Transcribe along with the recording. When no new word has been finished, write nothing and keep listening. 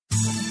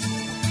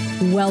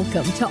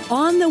Welcome to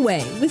On the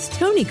Way with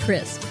Tony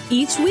Crisp.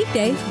 Each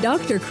weekday,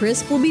 Dr.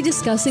 Crisp will be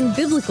discussing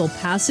biblical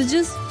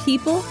passages,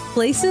 people,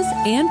 places,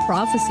 and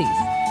prophecies.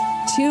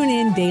 Tune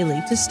in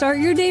daily to start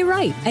your day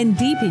right and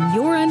deepen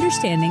your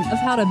understanding of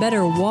how to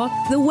better walk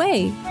the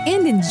way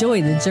and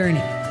enjoy the journey.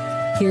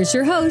 Here's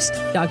your host,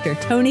 Dr.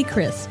 Tony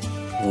Crisp.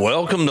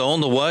 Welcome to On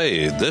the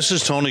Way. This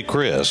is Tony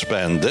Crisp,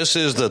 and this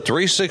is the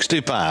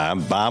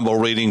 365 Bible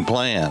Reading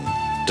Plan.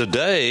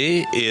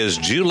 Today is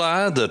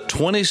July the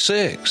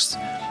 26th,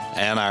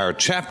 and our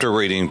chapter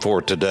reading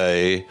for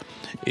today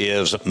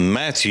is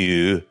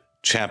Matthew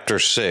chapter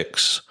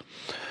 6.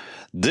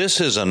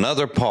 This is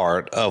another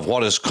part of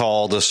what is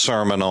called the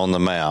Sermon on the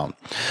Mount.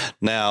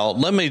 Now,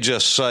 let me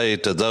just say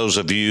to those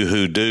of you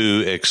who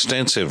do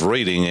extensive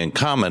reading and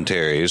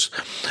commentaries,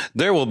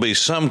 there will be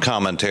some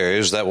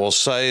commentaries that will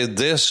say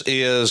this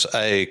is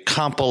a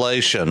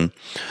compilation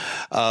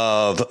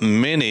of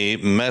many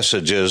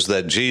messages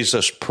that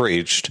Jesus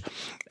preached,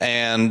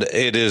 and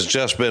it has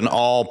just been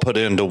all put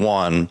into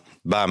one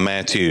by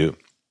Matthew.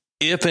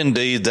 If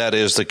indeed that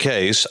is the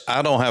case,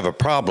 I don't have a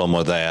problem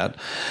with that,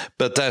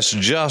 but that's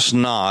just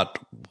not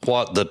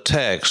what the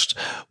text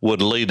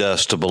would lead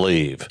us to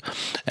believe.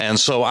 And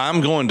so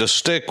I'm going to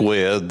stick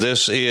with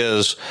this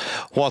is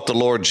what the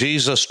Lord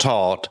Jesus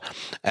taught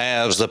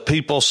as the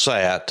people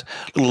sat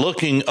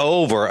looking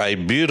over a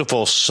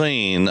beautiful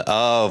scene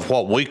of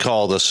what we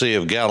call the Sea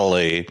of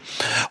Galilee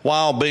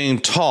while being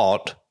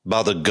taught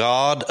by the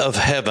God of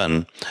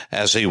heaven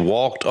as he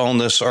walked on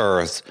this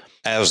earth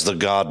as the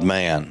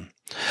God-man.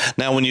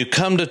 Now, when you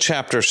come to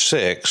chapter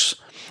 6,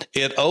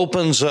 it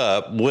opens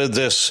up with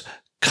this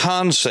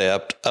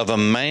concept of a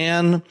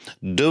man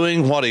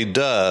doing what he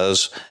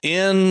does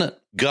in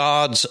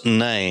God's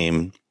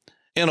name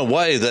in a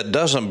way that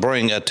doesn't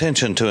bring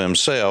attention to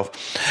himself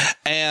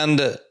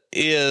and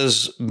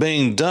is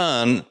being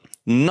done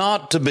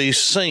not to be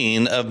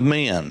seen of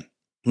men.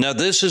 Now,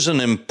 this is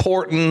an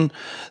important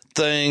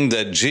thing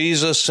that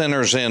Jesus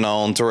centers in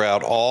on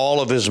throughout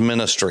all of his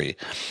ministry.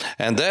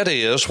 And that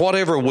is,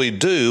 whatever we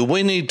do,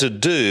 we need to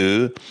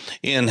do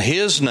in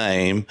his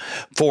name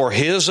for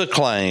his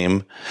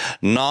acclaim,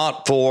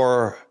 not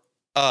for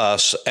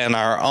us and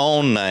our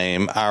own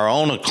name, our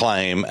own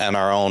acclaim, and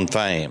our own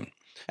fame.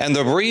 And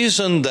the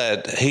reason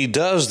that he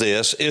does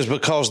this is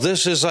because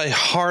this is a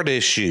heart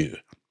issue.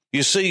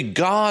 You see,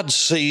 God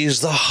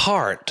sees the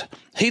heart.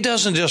 He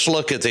doesn't just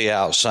look at the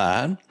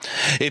outside.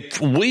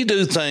 If we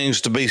do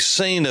things to be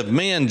seen of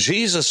men,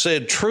 Jesus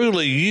said,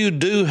 truly, you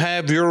do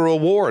have your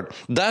reward.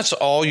 That's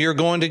all you're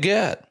going to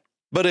get.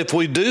 But if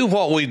we do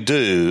what we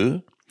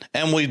do,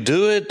 and we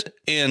do it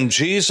in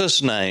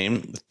Jesus'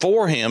 name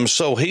for him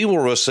so he will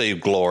receive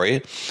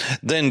glory,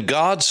 then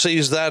God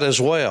sees that as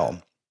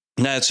well.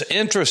 Now, it's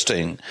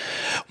interesting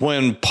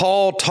when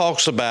Paul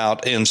talks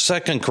about in 2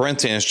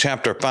 Corinthians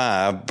chapter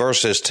 5,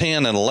 verses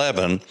 10 and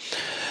 11,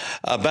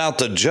 about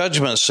the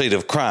judgment seat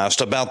of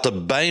Christ, about the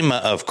bema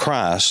of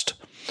Christ.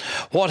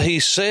 What he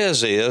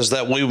says is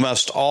that we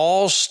must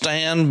all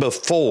stand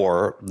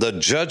before the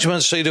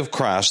judgment seat of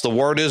Christ. The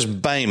word is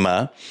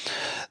bema.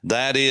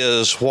 That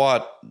is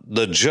what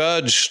the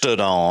judge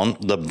stood on,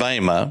 the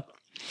bema.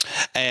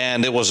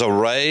 And it was a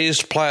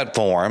raised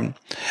platform,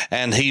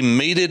 and he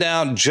meted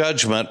out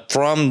judgment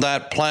from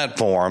that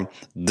platform.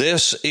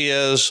 This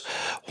is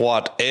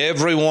what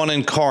everyone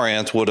in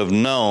Corinth would have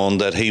known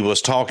that he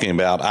was talking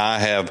about. I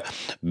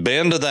have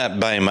been to that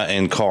bema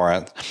in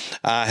Corinth.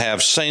 I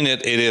have seen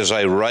it. It is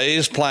a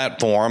raised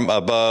platform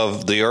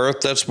above the earth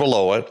that's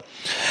below it,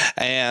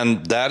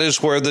 and that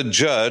is where the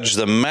judge,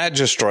 the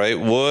magistrate,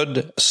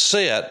 would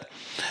sit,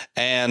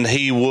 and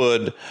he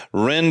would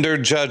render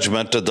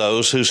judgment to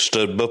those who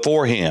stood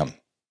before him.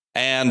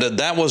 And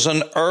that was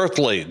an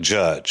earthly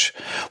judge.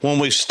 When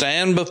we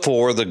stand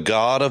before the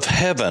God of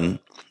heaven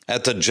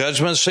at the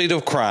judgment seat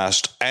of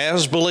Christ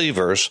as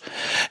believers,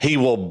 he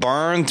will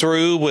burn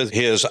through with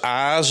his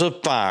eyes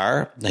of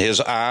fire.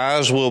 His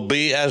eyes will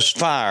be as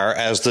fire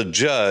as the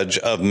judge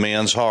of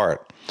men's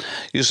heart.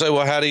 You say,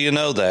 well, how do you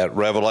know that?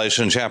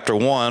 Revelation chapter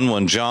 1,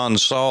 when John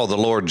saw the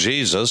Lord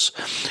Jesus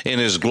in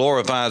his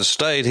glorified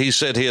state, he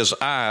said his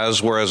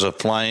eyes were as a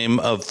flame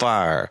of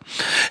fire.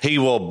 He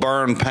will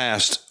burn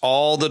past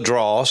all the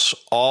dross,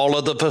 all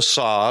of the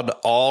facade,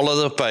 all of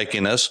the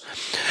fakiness.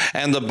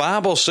 And the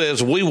Bible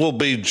says we will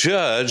be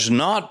judged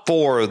not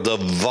for the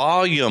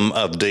volume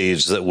of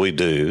deeds that we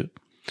do,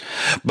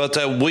 but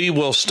that we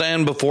will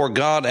stand before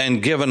God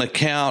and give an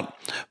account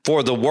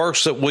for the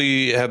works that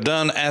we have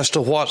done as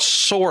to what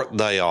sort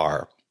they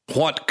are,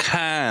 what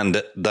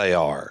kind they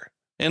are.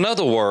 In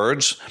other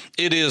words,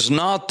 it is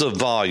not the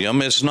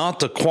volume, it's not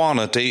the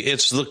quantity,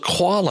 it's the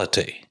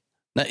quality.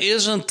 Now,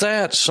 isn't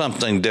that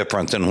something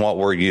different than what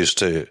we're used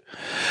to?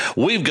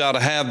 We've got to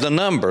have the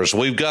numbers.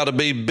 We've got to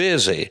be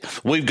busy.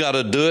 We've got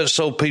to do it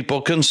so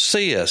people can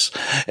see us.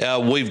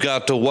 We've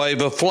got to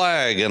wave a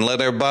flag and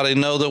let everybody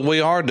know that we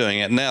are doing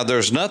it. Now,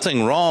 there's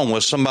nothing wrong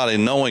with somebody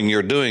knowing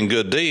you're doing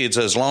good deeds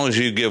as long as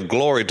you give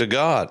glory to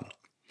God.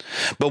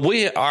 But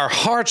our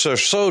hearts are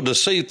so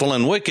deceitful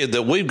and wicked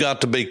that we've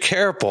got to be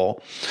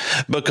careful,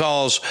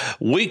 because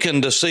we can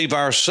deceive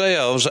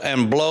ourselves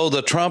and blow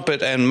the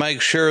trumpet and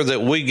make sure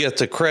that we get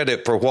the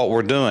credit for what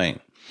we're doing.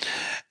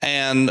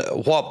 And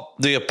what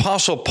the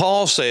Apostle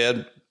Paul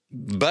said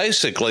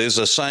basically is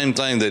the same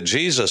thing that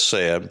Jesus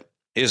said,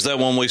 is that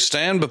when we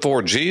stand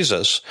before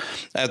Jesus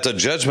at the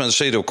judgment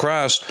seat of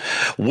Christ,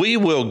 we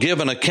will give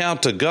an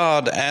account to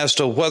God as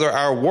to whether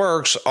our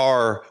works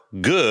are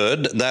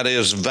good, that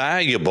is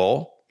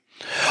valuable,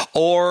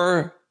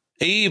 or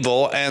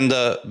evil. And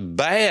the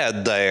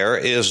bad there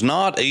is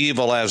not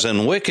evil as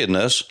in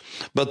wickedness,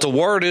 but the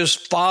word is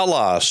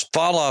phalos.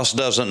 Phalos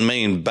doesn't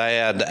mean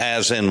bad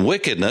as in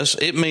wickedness.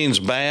 It means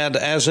bad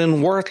as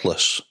in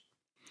worthless.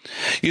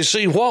 You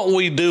see, what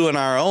we do in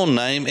our own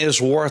name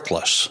is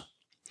worthless.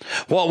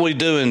 What we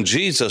do in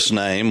Jesus'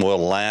 name will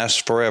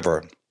last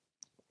forever.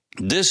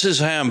 This is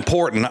how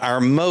important our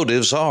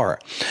motives are,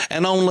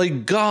 and only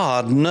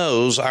God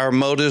knows our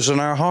motives in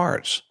our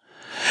hearts.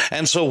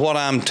 And so what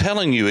I'm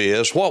telling you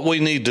is, what we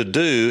need to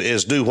do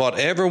is do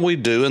whatever we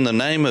do in the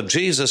name of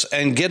Jesus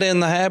and get in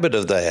the habit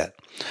of that.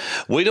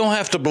 We don't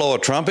have to blow a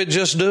trumpet,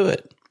 just do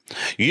it.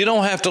 You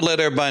don't have to let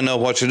everybody know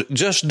what you do,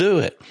 just do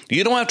it.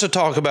 You don't have to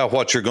talk about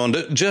what you're going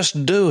to do,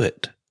 just do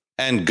it.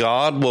 And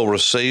God will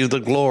receive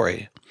the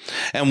glory.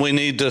 And we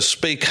need to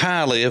speak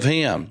highly of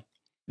him.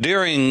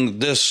 During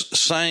this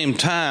same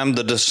time,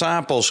 the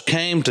disciples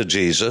came to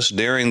Jesus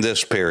during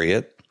this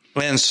period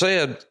and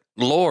said,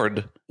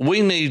 Lord,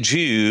 we need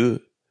you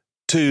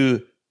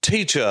to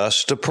teach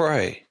us to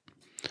pray.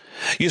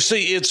 You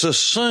see, it's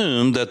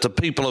assumed that the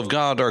people of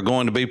God are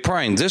going to be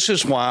praying. This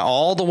is why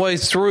all the way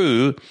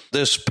through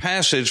this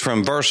passage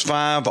from verse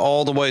 5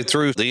 all the way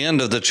through the end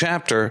of the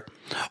chapter,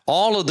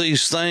 all of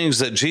these things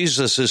that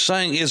Jesus is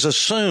saying is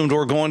assumed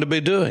we're going to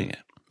be doing it.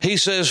 He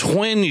says,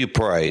 when you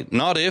pray,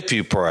 not if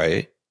you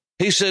pray.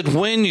 He said,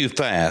 when you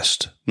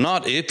fast,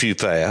 not if you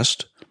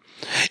fast.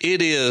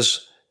 It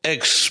is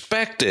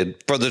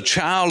expected for the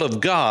child of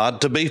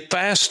God to be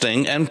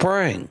fasting and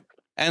praying.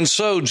 And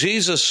so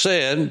Jesus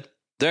said,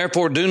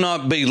 therefore, do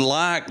not be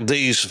like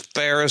these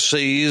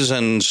Pharisees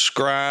and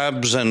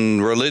scribes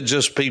and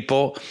religious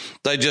people.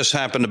 They just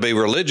happen to be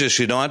religious.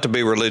 You don't have to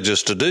be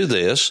religious to do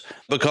this,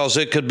 because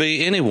it could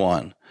be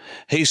anyone.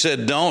 He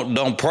said,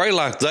 don't pray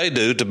like they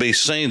do to be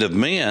seen of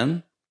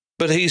men.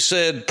 But he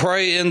said,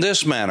 pray in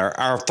this manner,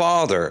 our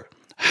Father,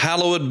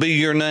 hallowed be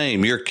your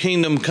name, your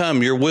kingdom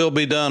come, your will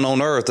be done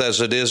on earth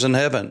as it is in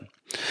heaven.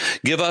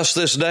 Give us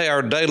this day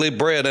our daily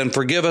bread, and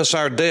forgive us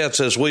our debts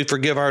as we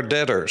forgive our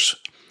debtors.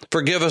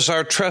 Forgive us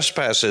our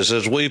trespasses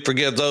as we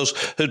forgive those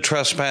who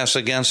trespass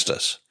against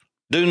us.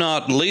 Do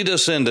not lead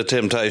us into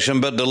temptation,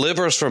 but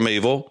deliver us from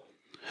evil.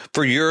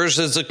 For yours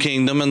is the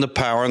kingdom and the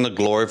power and the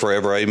glory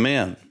forever.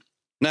 Amen.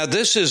 Now,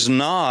 this is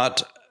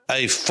not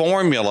a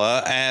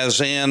formula as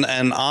in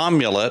an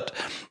amulet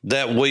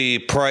that we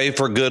pray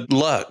for good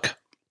luck.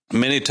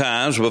 Many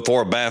times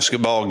before a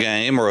basketball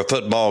game or a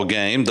football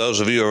game, those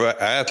of you who are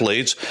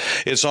athletes,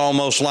 it's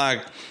almost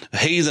like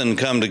heathen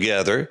come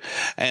together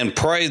and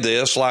pray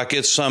this like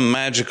it's some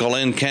magical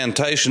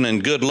incantation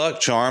and good luck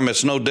charm.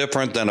 It's no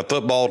different than a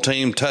football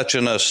team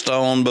touching a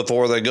stone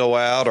before they go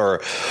out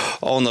or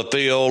on the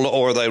field,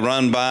 or they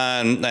run by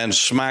and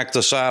smack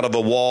the side of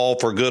a wall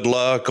for good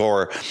luck,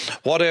 or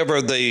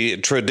whatever the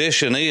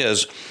tradition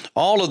is.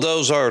 All of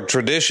those are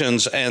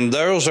traditions, and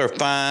those are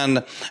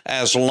fine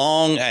as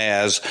long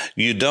as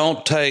you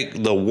don't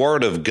take the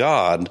Word of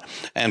God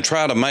and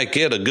try to make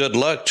it a good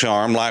luck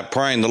charm like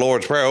praying the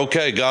Lord's Prayer.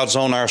 Okay, God's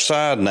on our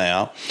side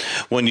now,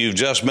 when you've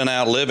just been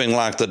out living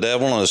like the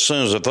devil, and as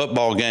soon as the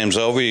football game's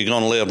over, you're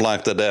going to live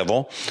like the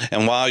devil.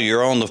 And while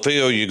you're on the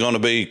field, you're going to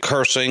be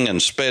cursing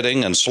and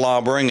spitting and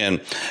slobbering and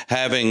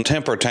having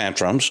temper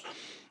tantrums.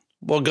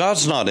 Well,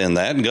 God's not in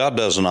that, and God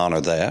doesn't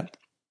honor that.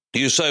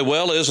 You say,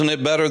 well, isn't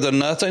it better than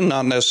nothing?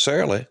 Not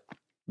necessarily,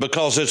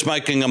 because it's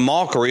making a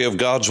mockery of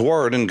God's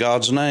word and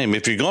God's name.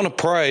 If you're going to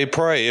pray,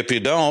 pray. If you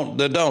don't,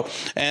 then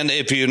don't. And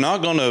if you're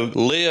not going to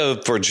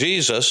live for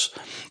Jesus,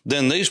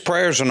 then these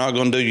prayers are not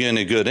going to do you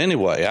any good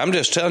anyway. I'm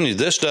just telling you,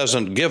 this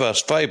doesn't give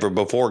us favor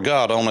before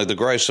God. Only the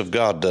grace of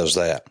God does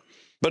that.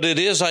 But it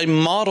is a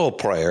model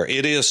prayer.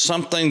 It is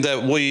something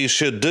that we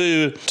should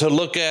do to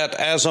look at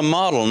as a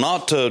model,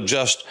 not to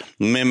just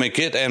mimic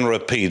it and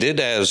repeat it,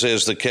 as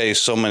is the case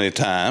so many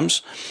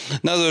times.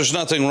 Now, there's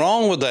nothing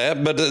wrong with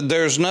that, but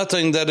there's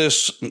nothing that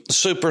is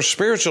super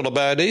spiritual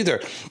about it either,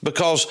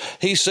 because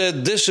he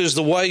said this is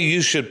the way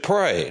you should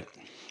pray.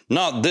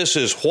 Not this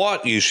is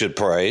what you should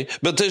pray,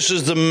 but this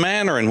is the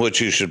manner in which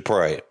you should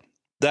pray.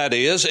 That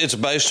is, it's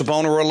based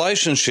upon a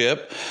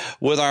relationship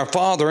with our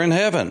Father in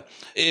heaven.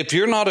 If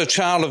you're not a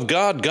child of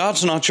God,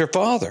 God's not your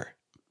Father.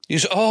 You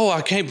say, oh,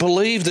 I can't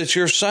believe that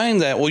you're saying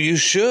that. Well, you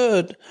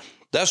should.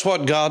 That's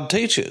what God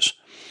teaches.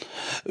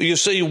 You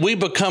see, we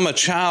become a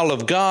child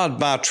of God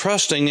by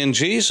trusting in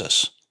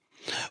Jesus,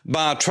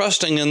 by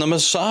trusting in the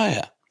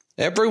Messiah.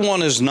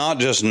 Everyone is not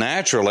just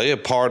naturally a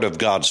part of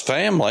God's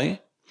family.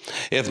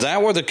 If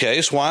that were the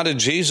case, why did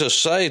Jesus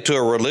say to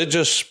a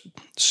religious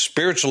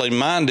spiritually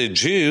minded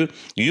Jew,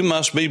 you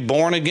must be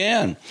born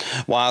again.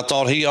 Well, I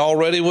thought he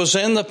already was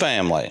in the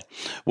family.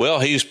 Well,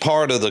 he's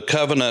part of the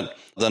covenant,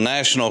 the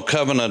national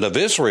covenant of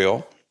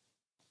Israel.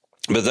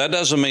 But that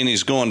doesn't mean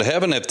he's going to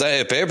heaven.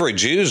 If every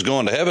Jew is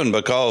going to heaven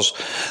because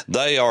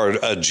they are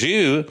a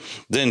Jew,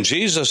 then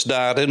Jesus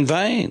died in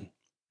vain.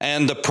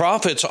 And the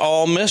prophets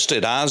all missed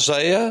it.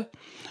 Isaiah,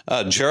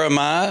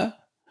 Jeremiah,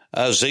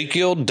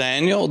 Ezekiel,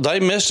 Daniel, they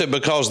missed it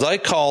because they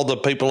called the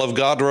people of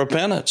God to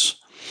repentance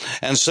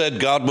and said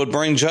God would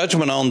bring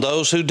judgment on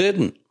those who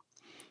didn't.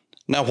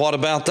 Now, what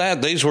about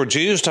that? These were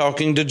Jews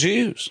talking to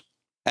Jews.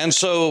 And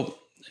so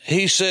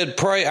he said,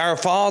 pray our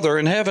Father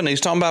in heaven.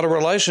 He's talking about a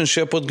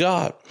relationship with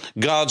God.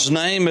 God's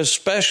name is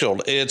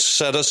special. It's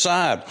set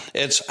aside.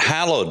 It's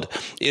hallowed.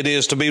 It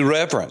is to be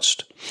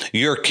reverenced.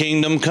 Your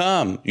kingdom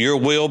come. Your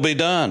will be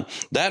done.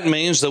 That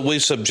means that we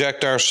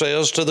subject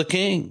ourselves to the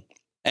King.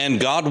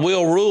 And God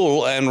will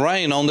rule and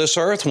reign on this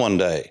earth one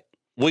day.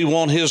 We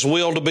want his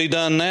will to be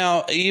done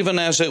now, even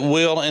as it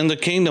will in the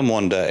kingdom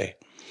one day.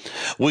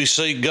 We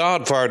seek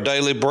God for our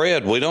daily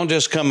bread. We don't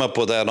just come up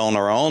with that on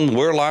our own.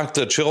 We're like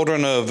the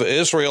children of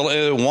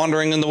Israel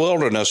wandering in the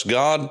wilderness.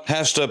 God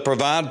has to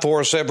provide for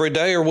us every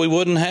day or we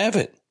wouldn't have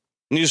it.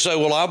 And you say,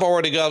 well, I've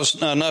already got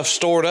enough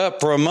stored up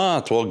for a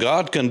month. Well,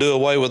 God can do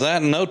away with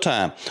that in no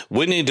time.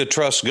 We need to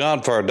trust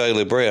God for our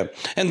daily bread.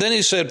 And then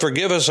he said,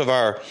 forgive us of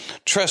our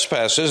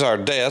trespasses, our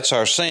debts,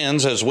 our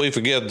sins, as we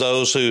forgive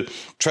those who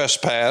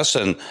trespass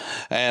and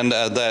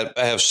that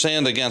have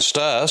sinned against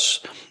us.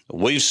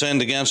 We've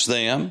sinned against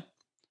them.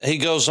 He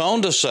goes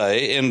on to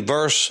say in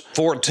verse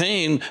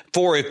 14,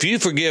 for if you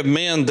forgive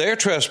men their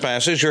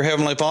trespasses, your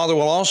heavenly Father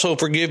will also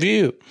forgive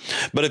you.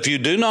 But if you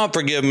do not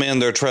forgive men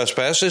their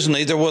trespasses,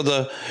 neither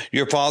will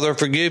your Father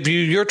forgive you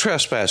your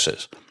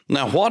trespasses.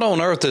 Now, what on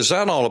earth is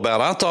that all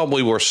about? I thought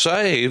we were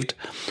saved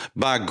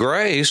by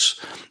grace,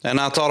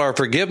 and I thought our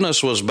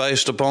forgiveness was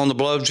based upon the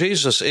blood of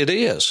Jesus. It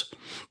is.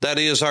 That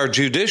is our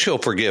judicial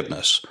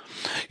forgiveness.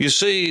 You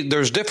see,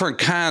 there's different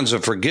kinds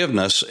of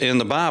forgiveness in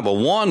the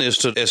Bible. One is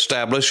to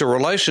establish a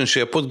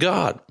relationship with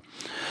God.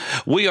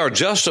 We are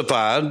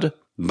justified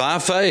by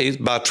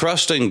faith, by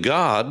trusting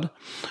God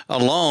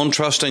alone,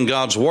 trusting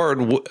God's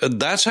word.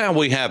 That's how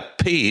we have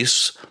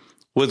peace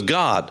with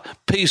God.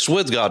 Peace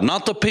with God,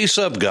 not the peace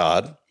of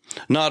God,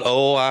 not,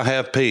 oh, I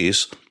have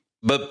peace.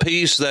 But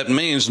peace that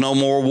means no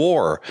more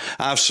war.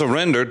 I've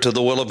surrendered to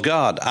the will of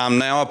God. I'm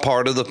now a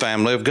part of the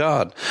family of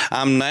God.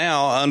 I'm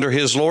now under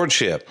his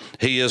lordship.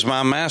 He is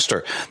my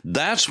master.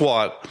 That's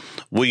what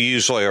we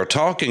usually are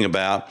talking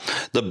about.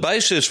 The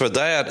basis for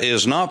that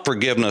is not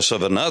forgiveness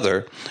of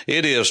another.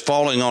 It is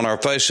falling on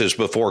our faces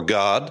before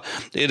God.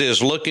 It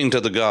is looking to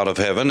the God of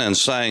heaven and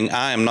saying,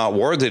 I am not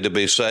worthy to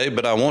be saved,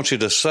 but I want you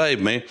to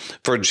save me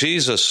for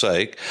Jesus'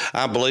 sake.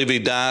 I believe he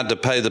died to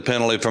pay the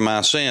penalty for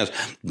my sins.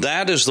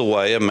 That is the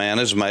way a man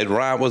is made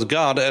right with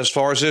God as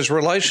far as his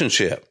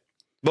relationship.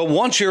 But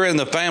once you're in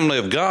the family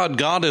of God,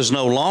 God is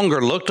no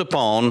longer looked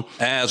upon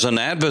as an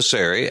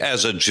adversary,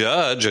 as a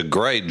judge, a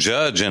great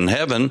judge in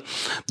heaven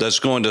that's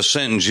going to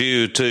sentence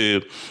you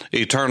to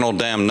eternal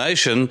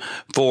damnation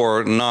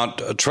for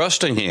not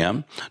trusting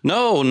him.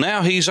 No,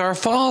 now he's our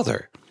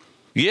Father.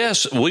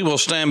 Yes, we will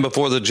stand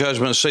before the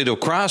judgment seat of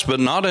Christ, but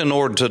not in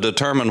order to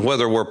determine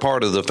whether we're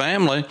part of the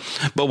family,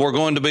 but we're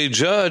going to be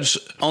judged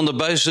on the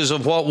basis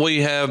of what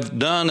we have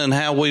done and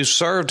how we've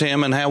served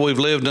him and how we've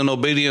lived in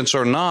obedience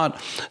or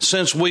not,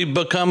 since we've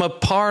become a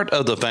part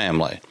of the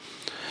family.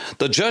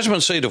 The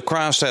judgment seat of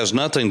Christ has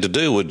nothing to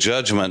do with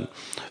judgment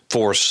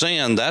for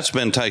sin. That's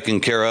been taken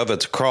care of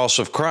at the cross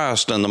of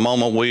Christ in the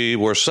moment we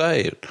were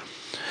saved.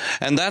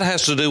 And that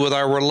has to do with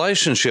our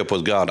relationship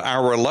with God.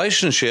 Our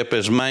relationship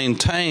is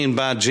maintained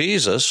by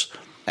Jesus,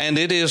 and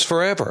it is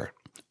forever.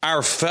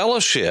 Our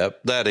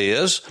fellowship, that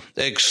is,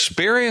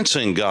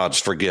 experiencing God's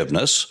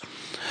forgiveness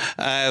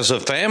as a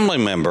family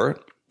member,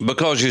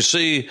 because you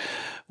see,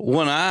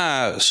 when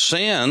I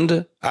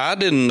sinned, I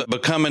didn't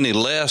become any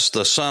less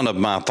the son of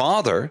my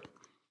Father.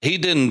 He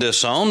didn't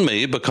disown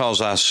me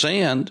because I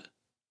sinned.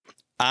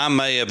 I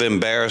may have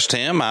embarrassed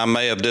him, I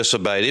may have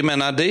disobeyed him,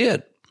 and I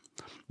did.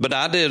 But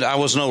I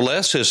was no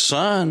less his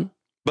son.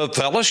 But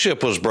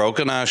fellowship was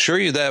broken. I assure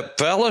you that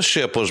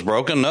fellowship was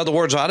broken. In other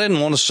words, I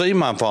didn't want to see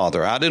my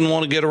father. I didn't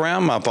want to get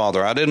around my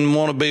father. I didn't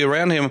want to be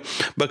around him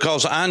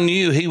because I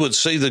knew he would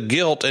see the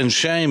guilt and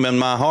shame in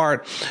my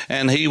heart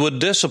and he would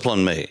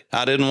discipline me.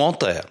 I didn't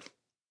want that.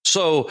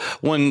 So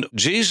when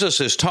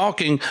Jesus is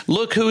talking,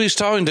 look who he's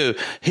talking to.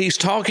 He's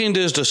talking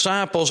to his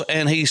disciples,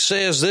 and he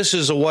says, this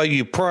is the way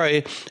you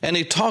pray. And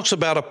he talks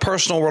about a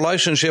personal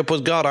relationship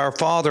with God, our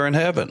Father in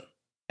heaven.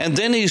 And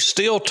then he's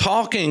still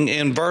talking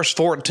in verse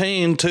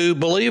 14 to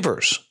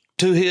believers,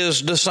 to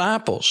his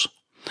disciples.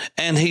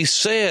 And he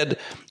said,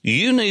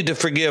 you need to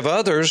forgive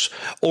others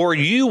or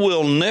you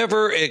will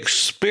never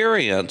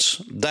experience,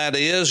 that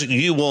is,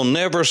 you will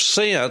never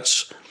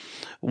sense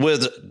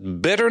with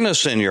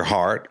bitterness in your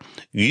heart,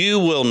 you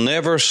will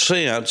never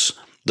sense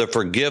the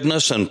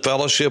forgiveness and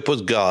fellowship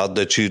with God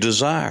that you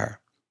desire.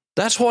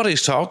 That's what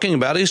he's talking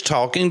about. He's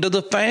talking to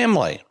the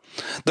family.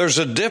 There's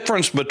a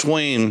difference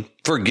between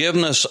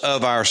forgiveness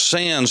of our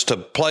sins to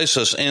place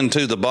us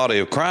into the body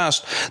of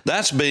Christ.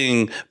 That's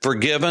being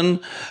forgiven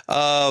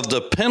of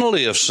the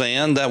penalty of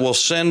sin that will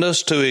send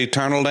us to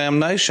eternal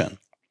damnation.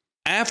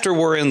 After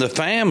we're in the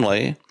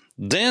family,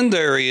 then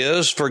there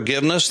is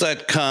forgiveness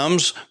that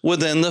comes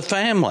within the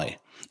family.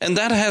 And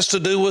that has to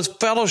do with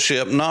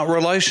fellowship, not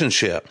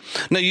relationship.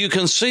 Now, you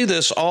can see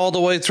this all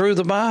the way through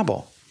the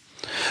Bible.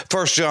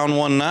 1 John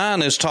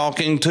 1:9 is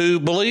talking to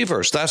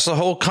believers. That's the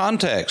whole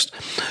context.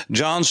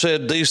 John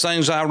said, "These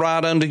things I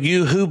write unto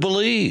you who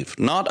believe,"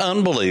 not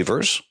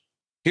unbelievers.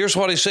 Here's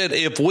what he said,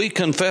 if we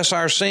confess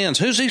our sins.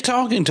 Who's he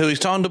talking to? He's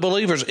talking to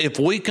believers. If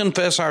we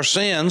confess our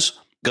sins,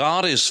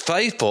 God is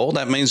faithful.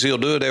 That means he'll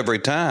do it every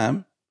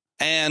time.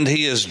 And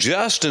he is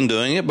just in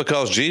doing it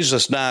because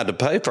Jesus died to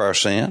pay for our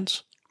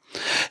sins.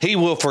 He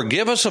will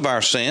forgive us of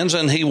our sins,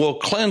 and he will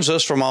cleanse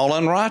us from all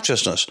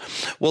unrighteousness.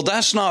 Well,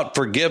 that's not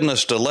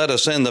forgiveness to let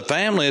us in the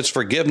family. It's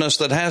forgiveness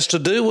that has to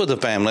do with the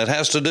family. It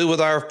has to do with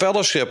our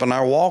fellowship and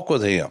our walk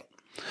with him.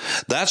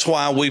 That's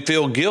why we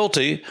feel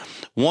guilty.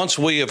 Once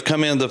we have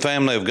come into the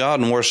family of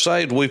God and we're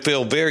saved, we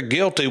feel very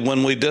guilty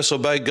when we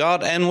disobey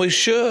God, and we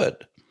should.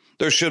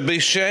 There should be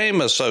shame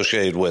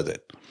associated with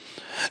it.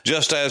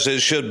 Just as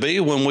it should be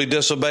when we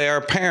disobey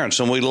our parents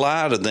and we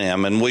lie to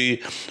them and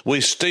we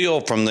steal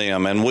from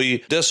them and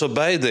we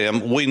disobey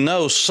them, we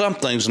know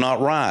something's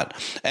not right.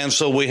 And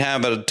so we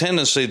have a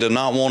tendency to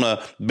not want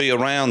to be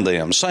around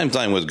them. Same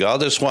thing with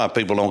God. That's why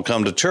people don't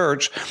come to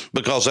church,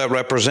 because that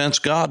represents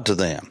God to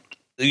them.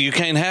 You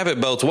can't have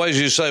it both ways.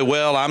 You say,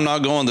 well, I'm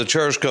not going to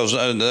church because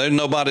there's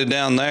nobody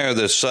down there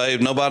that's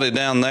saved, nobody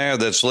down there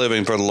that's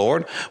living for the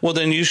Lord. Well,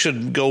 then you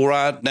should go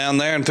right down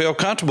there and feel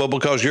comfortable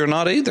because you're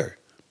not either.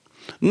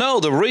 No,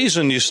 the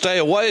reason you stay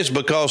away is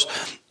because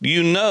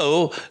you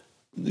know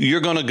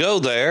you're going to go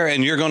there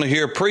and you're going to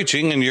hear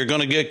preaching and you're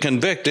going to get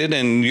convicted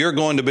and you're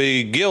going to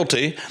be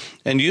guilty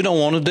and you don't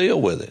want to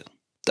deal with it.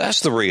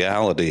 That's the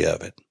reality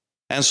of it.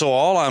 And so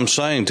all I'm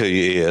saying to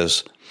you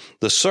is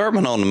the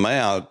Sermon on the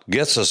Mount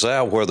gets us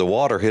out where the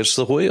water hits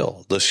the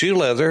wheel. The shoe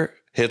leather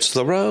hits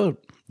the road.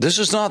 This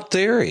is not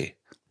theory.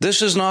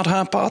 This is not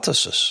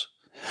hypothesis.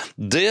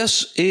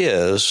 This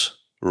is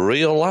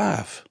real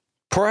life.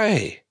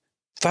 Pray.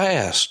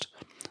 Fast.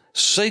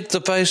 Seek the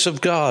face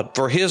of God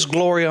for his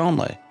glory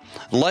only.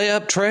 Lay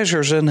up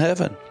treasures in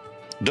heaven.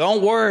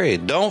 Don't worry.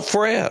 Don't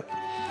fret.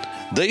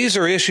 These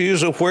are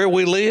issues of where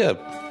we live.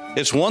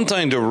 It's one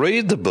thing to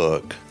read the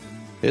book.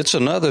 It's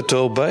another to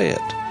obey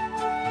it.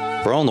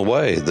 For On the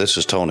Way, this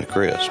is Tony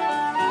Crisp.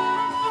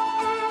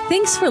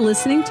 Thanks for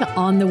listening to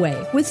On the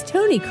Way with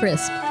Tony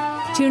Crisp.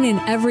 Tune in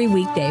every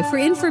weekday for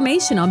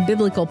information on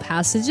biblical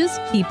passages,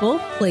 people,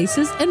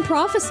 places, and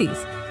prophecies.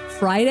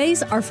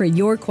 Fridays are for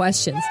your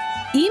questions.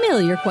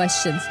 Email your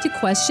questions to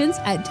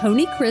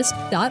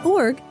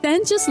questions@tonycrisp.org.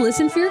 Then just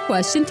listen for your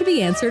question to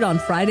be answered on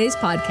Friday's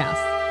podcast.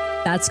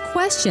 That's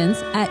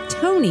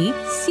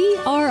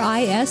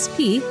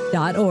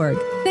questions@tonycrisp.org.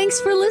 Thanks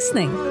for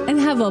listening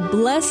and have a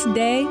blessed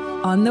day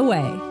on the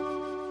way.